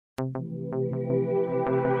After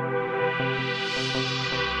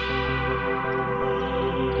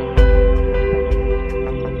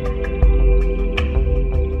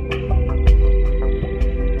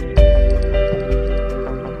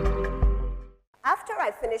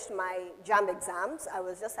I finished my JAM exams, I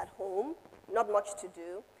was just at home, not much to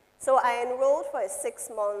do. So I enrolled for a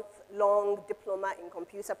 6-month-long diploma in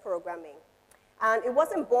computer programming. And it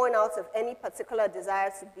wasn't born out of any particular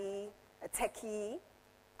desire to be a techie.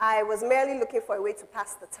 I was merely looking for a way to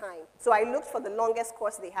pass the time. So I looked for the longest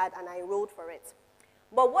course they had, and I enrolled for it.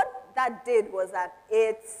 But what that did was that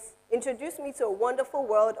it introduced me to a wonderful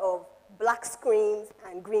world of black screens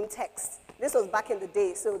and green text. This was back in the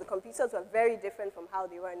day, so the computers were very different from how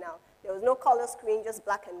they were now. There was no color screen, just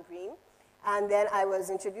black and green. And then I was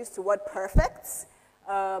introduced to WordPerfect,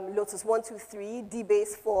 Lotus 123,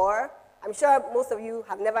 DBase 4. I'm sure most of you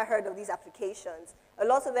have never heard of these applications. A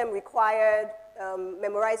lot of them required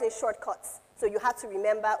memorizing shortcuts. So you had to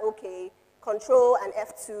remember, okay, Control and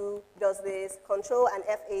F2 does this, Control and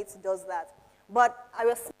F8 does that. But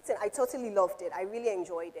I totally loved it. I really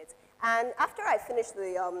enjoyed it. And after I finished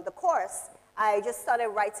the course, I just started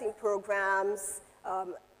writing programs.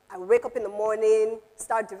 I would wake up in the morning,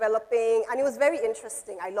 start developing, and it was very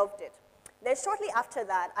interesting. I loved it. Then shortly after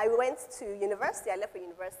that, I went to university. I left for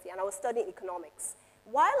university, and I was studying economics.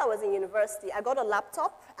 While I was in university, I got a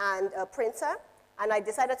laptop and a printer, and I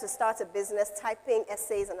decided to start a business typing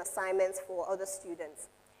essays and assignments for other students.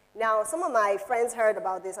 Now, some of my friends heard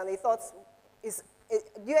about this, and they thought, do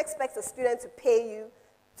you expect a student to pay you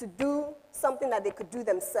to do something that they could do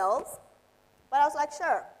themselves? But I was like,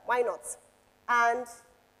 sure, why not? And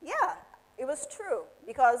yeah, it was true,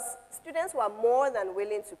 because students were more than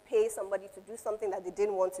willing to pay somebody to do something that they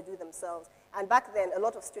didn't want to do themselves. And back then, a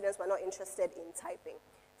lot of students were not interested in typing.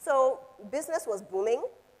 So business was booming.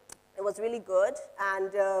 It was really good,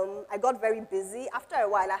 and I got very busy. After a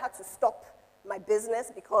while, I had to stop my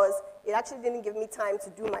business because it actually didn't give me time to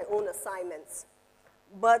do my own assignments.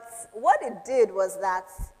 But what it did was that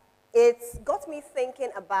it got me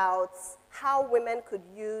thinking about how women could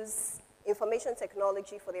use information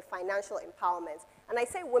technology for their financial empowerment. And I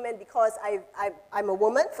say women because I'm a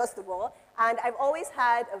woman, first of all, and I've always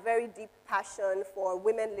had a very deep passion for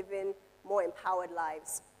women living more empowered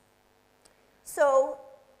lives. So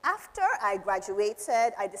after I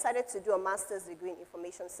graduated, I decided to do a master's degree in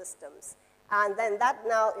information systems. And then that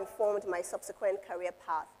now informed my subsequent career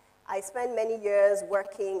path. I spent many years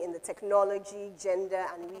working in the technology, gender,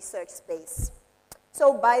 and research space.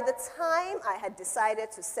 So by the time I had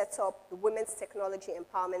decided to set up the Women's Technology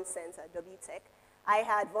Empowerment Center, WTEC, I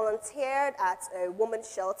had volunteered at a women's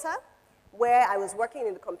shelter where I was working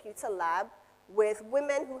in the computer lab with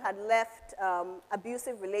women who had left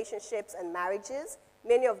abusive relationships and marriages,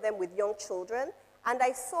 many of them with young children, and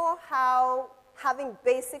I saw how having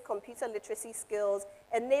basic computer literacy skills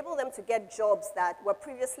enabled them to get jobs that were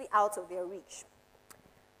previously out of their reach.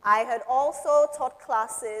 I had also taught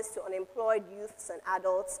classes to unemployed youths and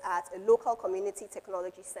adults at a local community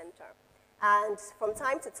technology center. And from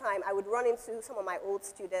time to time, I would run into some of my old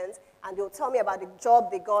students, and they would tell me about the job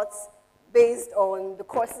they got based on the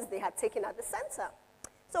courses they had taken at the center.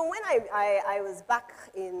 So when I was back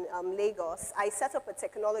in Lagos, I set up a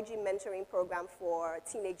technology mentoring program for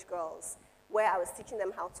teenage girls, where I was teaching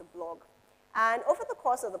them how to blog. And over the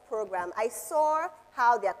course of the program, I saw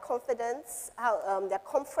how their confidence, how their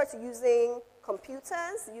comfort using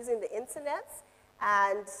computers, using the internet,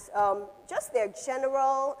 and just their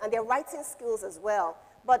general, and their writing skills as well.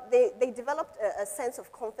 But they developed a sense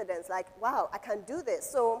of confidence, like, wow, I can do this,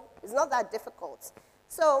 so it's not that difficult.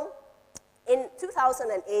 So in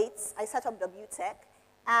 2008, I set up WTEC,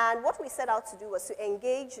 and what we set out to do was to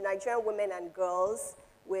engage Nigerian women and girls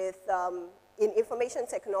with, in information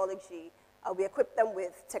technology. We equip them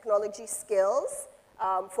with technology skills.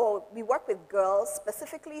 We work with girls,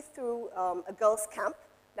 specifically through a girls' camp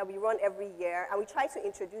that we run every year, and we try to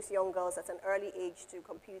introduce young girls at an early age to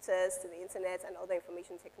computers, to the internet, and other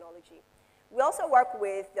information technology. We also work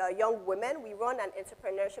with young women. We run an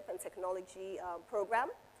entrepreneurship and technology program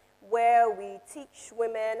where we teach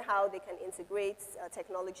women how they can integrate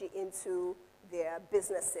technology into their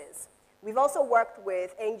businesses. We've also worked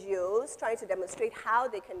with NGOs trying to demonstrate how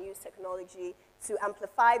they can use technology to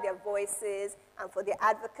amplify their voices and for their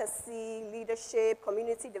advocacy, leadership,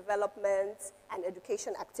 community development, and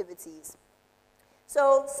education activities.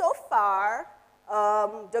 So far,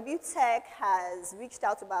 WTEC has reached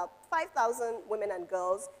out to about 5,000 women and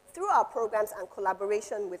girls through our programs and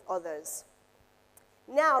collaboration with others.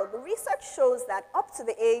 Now, the research shows that up to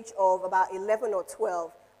the age of about 11 or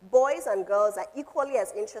 12, boys and girls are equally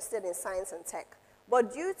as interested in science and tech.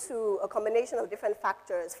 But due to a combination of different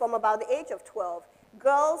factors, from about the age of 12,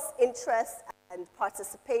 girls' interest and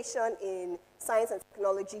participation in science and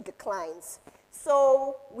technology declines.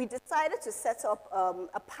 So we decided to set up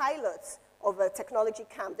a pilot of a technology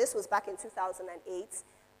camp. This was back in 2008,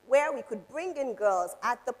 where we could bring in girls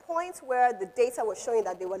at the point where the data was showing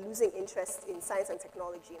that they were losing interest in science and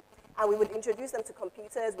technology. And we would introduce them to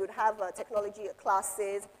computers, we would have technology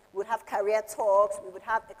classes, we would have career talks, we would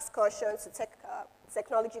have excursions to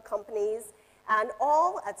technology companies, and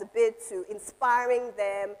all at a bid to inspiring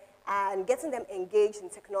them and getting them engaged in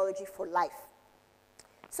technology for life.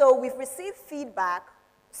 So we've received feedback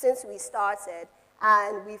since we started,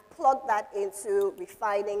 and we've plugged that into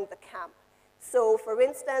refining the camp. So for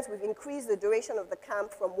instance, we've increased the duration of the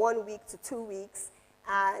camp from 1 week to 2 weeks,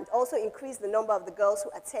 and also increased the number of the girls who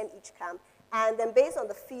attend each camp. And then based on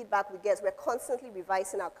the feedback we get, we're constantly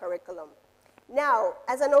revising our curriculum. Now,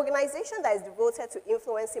 as an organization that is devoted to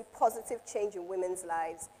influencing positive change in women's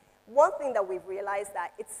lives, one thing that we've realized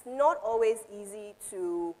that it's not always easy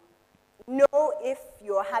to know if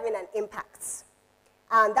you're having an impact.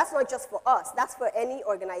 And that's not just for us, that's for any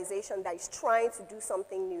organization that is trying to do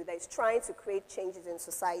something new, that is trying to create changes in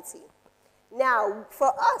society. Now,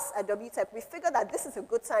 for us at WTEC, we figured that this is a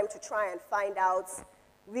good time to try and find out,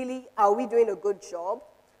 really, are we doing a good job?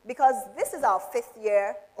 Because this is our 5th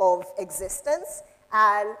year of existence,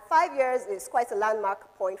 and 5 years is quite a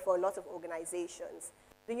landmark point for a lot of organizations.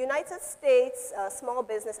 The United States Small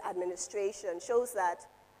Business Administration shows that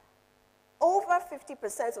over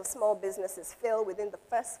 50% of small businesses fail within the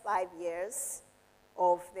first 5 years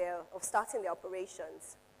of starting their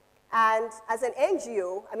operations. And as an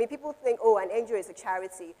NGO, I mean, people think, oh, an NGO is a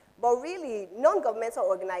charity. But really, non-governmental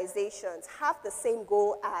organizations have the same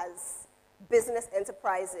goal as business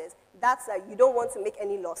enterprises. That's that you don't want to make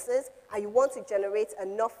any losses, and you want to generate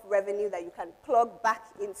enough revenue that you can plug back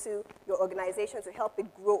into your organization to help it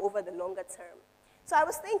grow over the longer term. So I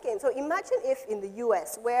was thinking, so imagine if in the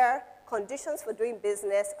US, where conditions for doing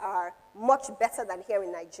business are much better than here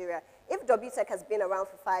in Nigeria, if WTEC has been around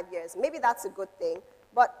for 5 years, maybe that's a good thing,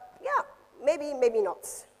 but yeah, maybe not.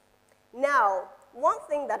 Now, one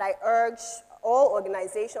thing that I urge all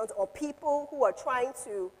organizations or people who are trying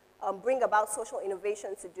to bring about social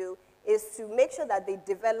innovation to do is to make sure that they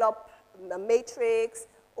develop a matrix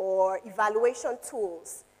or evaluation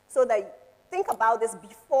tools so that think about this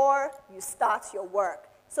before you start your work,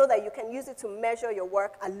 so that you can use it to measure your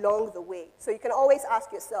work along the way. So you can always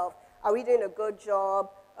ask yourself, are we doing a good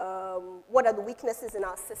job? What are the weaknesses in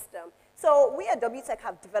our system? So we at WTEC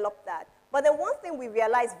have developed that. But then one thing we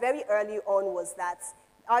realized very early on was that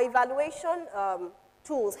our evaluation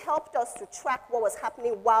tools helped us to track what was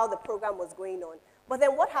happening while the program was going on. But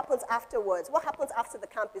then what happens afterwards? What happens after the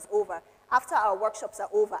camp is over? After our workshops are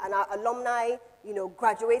over and our alumni,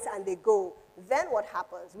 graduate and they go, then what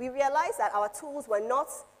happens? We realized that our tools were not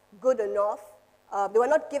good enough. They were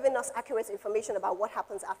not giving us accurate information about what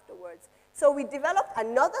happens afterwards. So we developed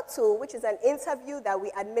another tool, which is an interview that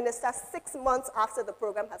we administer 6 months after the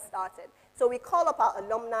program has started. So we call up our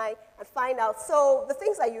alumni and find out, so the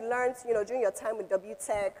things that you learned during your time with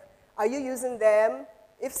WTEC, are you using them?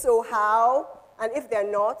 If so, how? And if they're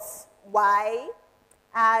not, why?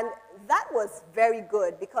 And that was very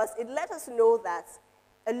good because it let us know that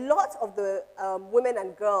a lot of the women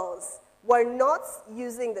and girls were not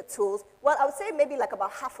using the tools. Well, I would say maybe like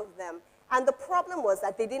about half of them. And the problem was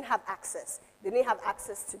that they didn't have access. They didn't have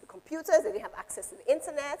access to the computers. They didn't have access to the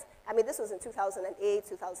internet. I mean, this was in 2008,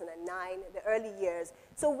 2009, the early years.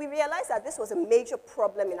 So we realized that this was a major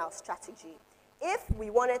problem in our strategy. If we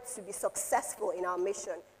wanted to be successful in our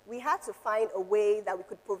mission, we had to find a way that we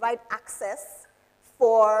could provide access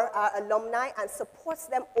for our alumni and support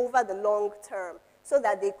them over the long term so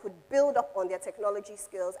that they could build up on their technology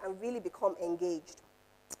skills and really become engaged.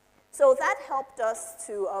 So that helped us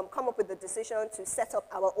to come up with the decision to set up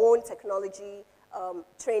our own technology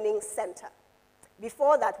training center.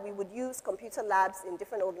 Before that, we would use computer labs in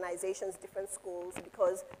different organizations, different schools,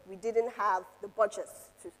 because we didn't have the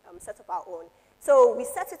budgets to set up our own. So we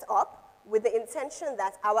set it up with the intention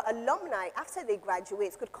that our alumni, after they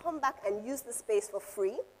graduate, could come back and use the space for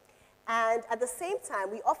free. And at the same time,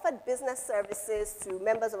 we offered business services to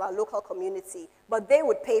members of our local community, but they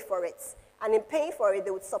would pay for it. And in paying for it, they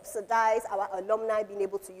would subsidize our alumni being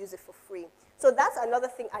able to use it for free. So that's another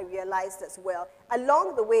thing I realized as well.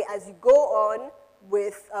 Along the way, as you go on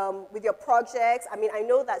with your projects, I mean, I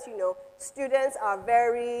know that, students are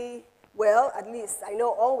very, well, at least I know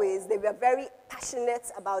always, they were very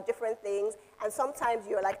passionate about different things. And sometimes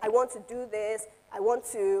you're like, I want to do this. I want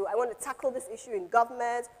to tackle this issue in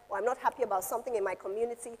government, or I'm not happy about something in my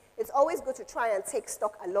community, it's always good to try and take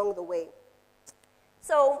stock along the way.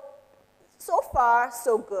 So far,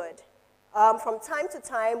 so good. From time to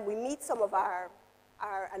time, we meet some of our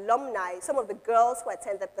alumni, some of the girls who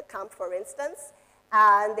attended the camp, for instance,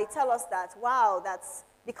 and they tell us that, wow, that's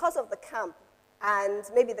because of the camp and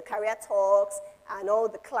maybe the career talks and all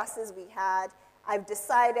the classes we had, I've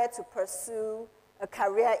decided to pursue a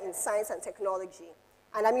career in science and technology.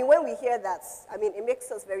 And I mean, when we hear that, I mean, it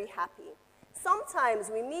makes us very happy. Sometimes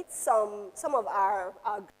we meet some of our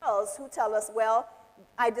girls who tell us, well,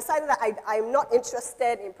 I decided that I'm not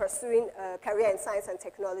interested in pursuing a career in science and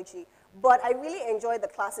technology, but I really enjoyed the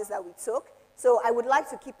classes that we took, so I would like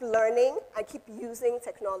to keep learning and keep using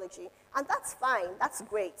technology. And that's fine, that's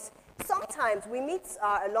great. Sometimes we meet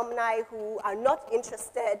our alumni who are not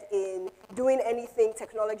interested in doing anything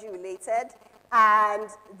technology related, and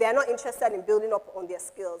they're not interested in building up on their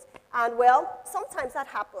skills. And well, sometimes that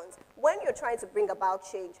happens when you're trying to bring about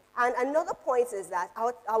change. And another point is that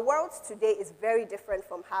our world today is very different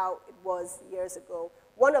from how it was years ago.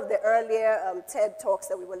 One of the earlier TED Talks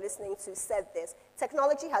that we were listening to said this: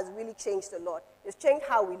 technology has really changed a lot. It's changed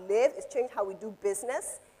how we live, it's changed how we do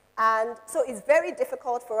business, and so it's very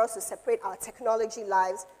difficult for us to separate our technology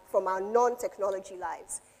lives from our non-technology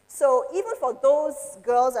lives. So even for those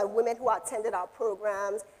girls and women who attended our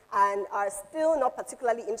programs and are still not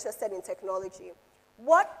particularly interested in technology,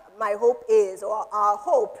 what my hope is, or our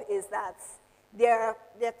hope is that their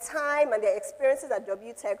time and their experiences at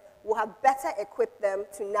WTEC will have better equipped them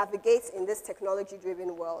to navigate in this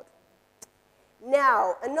technology-driven world.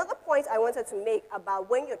 Now, another point I wanted to make about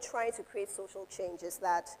when you're trying to create social change is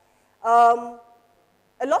that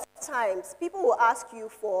a lot of times people will ask you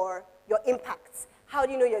for your impacts. How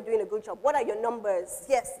do you know you're doing a good job? What are your numbers?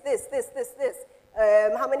 Yes, this.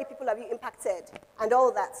 How many people have you impacted? And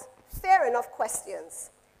all that. Fair enough questions.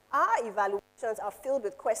 Our evaluations are filled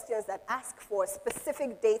with questions that ask for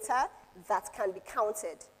specific data that can be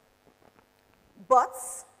counted. But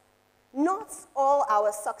not all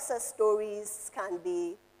our success stories can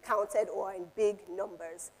be counted or in big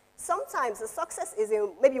numbers. Sometimes the success is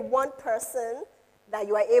in maybe one person that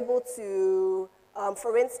you are able to,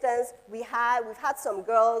 for instance, we've had some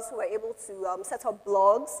girls who were able to set up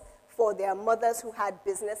blogs for their mothers who had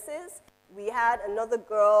businesses. We had another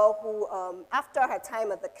girl who, after her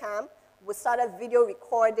time at the camp, we started video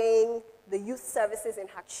recording the youth services in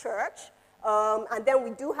her church. And then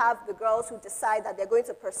we do have the girls who decide that they're going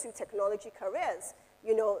to pursue technology careers.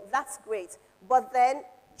 You know, that's great. But then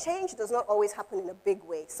change does not always happen in a big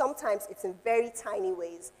way. Sometimes it's in very tiny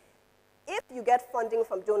ways. If you get funding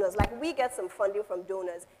from donors, like we get some funding from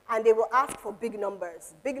donors, and they will ask for big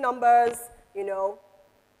numbers, you know,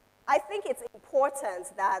 I think it's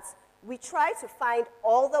important that we try to find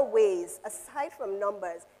all the ways, aside from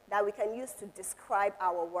numbers, that we can use to describe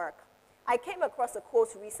our work. I came across a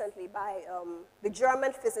quote recently by the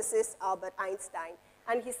German physicist Albert Einstein,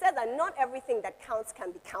 and he said that not everything that counts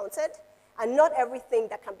can be counted, and not everything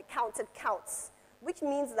that can be counted counts, which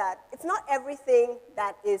means that it's not everything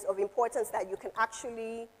that is of importance that you can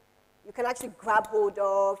actually grab hold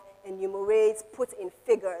of, enumerate, put in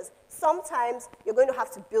figures. Sometimes you're going to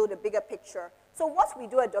have to build a bigger picture. So what we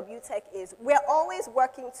do at WTEC is we're always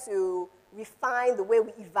working to refine the way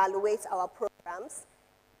we evaluate our programs,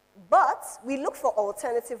 but we look for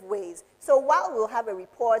alternative ways. So while we'll have a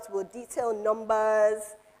report, we'll detail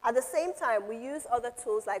numbers. At the same time, we use other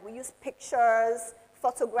tools, like we use pictures,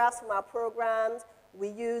 photographs from our programs, we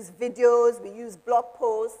use videos, we use blog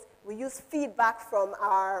posts, we use feedback from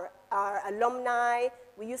our alumni,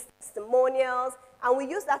 we use testimonials, and we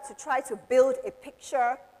use that to try to build a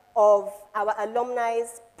picture of our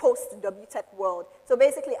alumni's post-WTEC world. So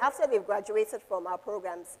basically, after they've graduated from our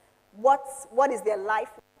programs, what is their life?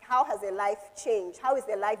 How has their life changed? How is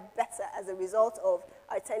their life better as a result of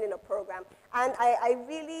attending a program? And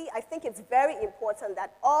I think it's very important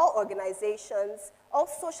that all organizations, all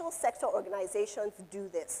social sector organizations do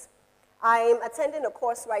this. I'm attending a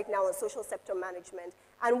course right now on social sector management,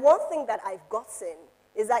 and one thing that I've gotten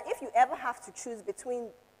is that if you ever have to choose between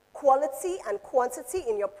quality and quantity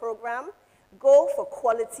in your program, go for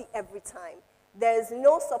quality every time. There's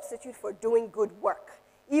no substitute for doing good work,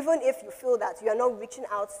 even if you feel that you're not reaching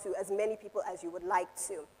out to as many people as you would like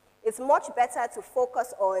to. It's much better to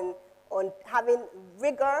focus on having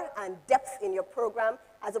rigor and depth in your program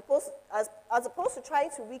as opposed to trying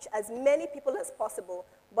to reach as many people as possible,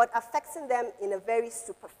 but affecting them in a very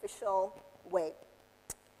superficial way.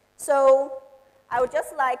 So I would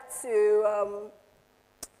just like to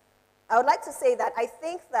say that I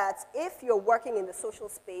think that if you're working in the social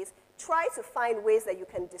space, try to find ways that you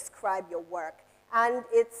can describe your work. And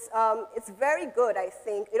it's very good, I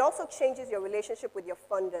think. It also changes your relationship with your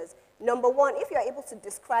funders. Number one, if you're able to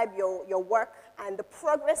describe your work and the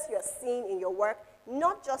progress you're seeing in your work,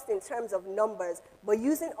 not just in terms of numbers, but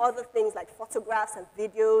using other things like photographs and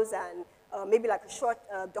videos and maybe like a short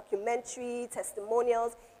documentary,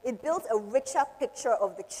 testimonials, it builds a richer picture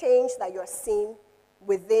of the change that you're seeing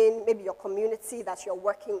within maybe your community that you're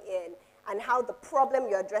working in and how the problem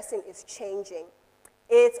you're addressing is changing.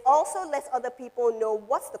 It also lets other people know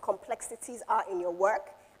what the complexities are in your work,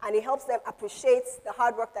 and it helps them appreciate the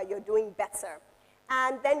hard work that you're doing better.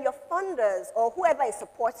 And then your funders, or whoever is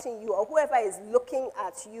supporting you, or whoever is looking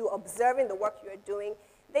at you, observing the work you're doing,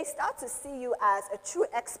 they start to see you as a true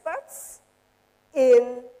expert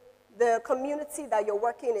in the community that you're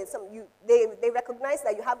working in. They recognize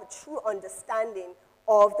that you have a true understanding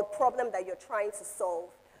of the problem that you're trying to solve.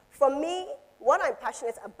 For me, what I'm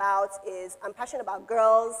passionate about is I'm passionate about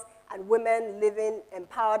girls and women living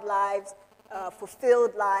empowered lives,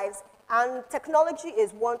 fulfilled lives, and technology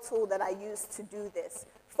is one tool that I use to do this.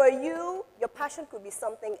 For you, your passion could be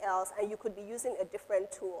something else, and you could be using a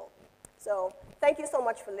different tool. So thank you so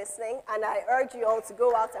much for listening, and I urge you all to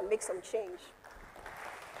go out and make some change.